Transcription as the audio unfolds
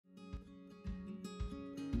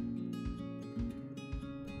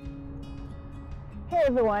Hey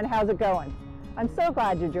everyone, how's it going? I'm so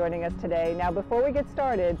glad you're joining us today. Now before we get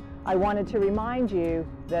started, I wanted to remind you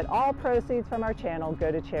that all proceeds from our channel go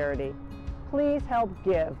to charity. Please help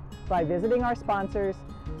give by visiting our sponsors,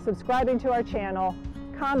 subscribing to our channel,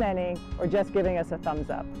 commenting, or just giving us a thumbs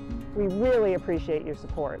up. We really appreciate your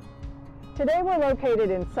support. Today we're located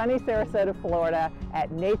in sunny Sarasota, Florida at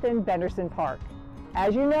Benderson Park.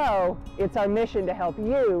 As you know, it's our mission to help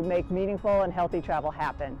you make meaningful and healthy travel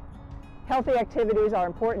happen. Healthy activities are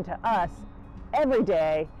important to us every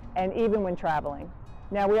day and even when traveling.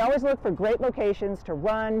 Now we always look for great locations to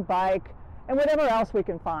run, bike, and whatever else we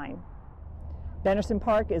can find. Benderson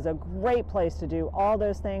Park is a great place to do all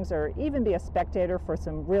those things or even be a spectator for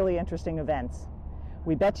some really interesting events.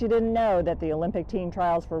 We bet you didn't know that the Olympic team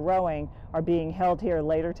trials for rowing are being held here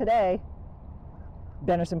later today.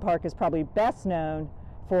 Benderson Park is probably best known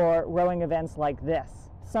for rowing events like this.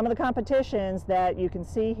 Some of the competitions that you can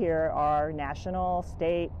see here are national,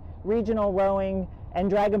 state, regional rowing and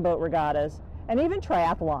dragon boat regattas, and even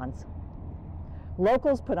triathlons.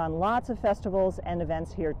 Locals put on lots of festivals and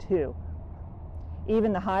events here too.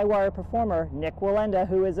 Even the high wire performer Nick Wallenda,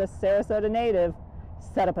 who is a Sarasota native,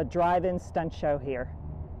 set up a drive-in stunt show here.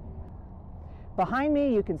 Behind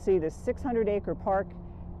me you can see this 600-acre park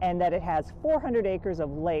and that it has 400 acres of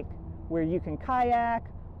lake where you can kayak,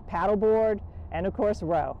 paddleboard, and of course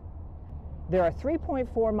row. There are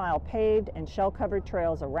 3.4-mile paved and shell-covered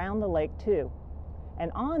trails around the lake too. And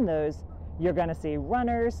on those you're going to see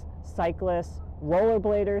runners, cyclists,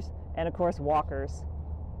 rollerbladers, and of course walkers.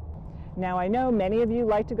 Now I know many of you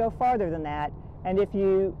like to go farther than that, and if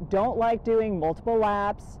you don't like doing multiple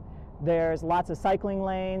laps, there's lots of cycling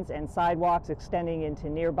lanes and sidewalks extending into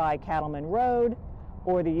nearby Cattleman Road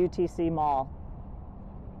or the UTC Mall.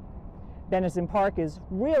 Benderson Park is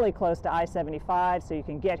really close to I-75, so you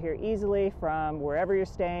can get here easily from wherever you're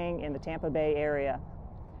staying in the Tampa Bay area.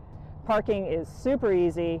 Parking is super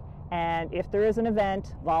easy, and if there is an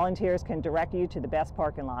event, volunteers can direct you to the best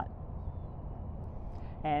parking lot.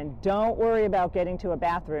 And don't worry about getting to a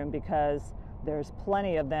bathroom because there's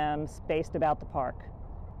plenty of them spaced about the park.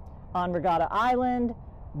 On Regatta Island,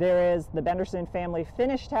 there is the Benderson Family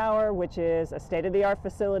Finish Tower, which is a state-of-the-art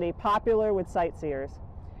facility popular with sightseers.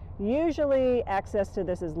 Usually access to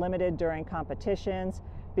this is limited during competitions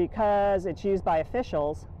because it's used by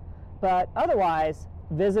officials, but otherwise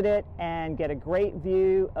visit it and get a great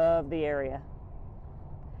view of the area.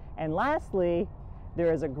 And lastly,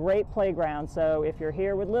 there is a great playground, so if you're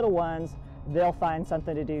here with little ones, they'll find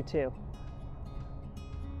something to do too.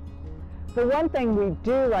 The one thing we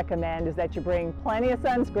do recommend is that you bring plenty of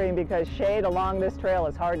sunscreen because shade along this trail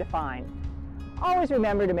is hard to find. Always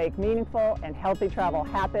remember to make meaningful and healthy travel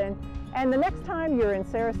happen, and the next time you're in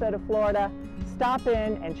Sarasota, Florida, stop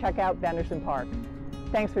in and check out Benderson Park.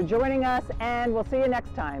 Thanks for joining us, and we'll see you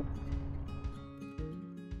next time.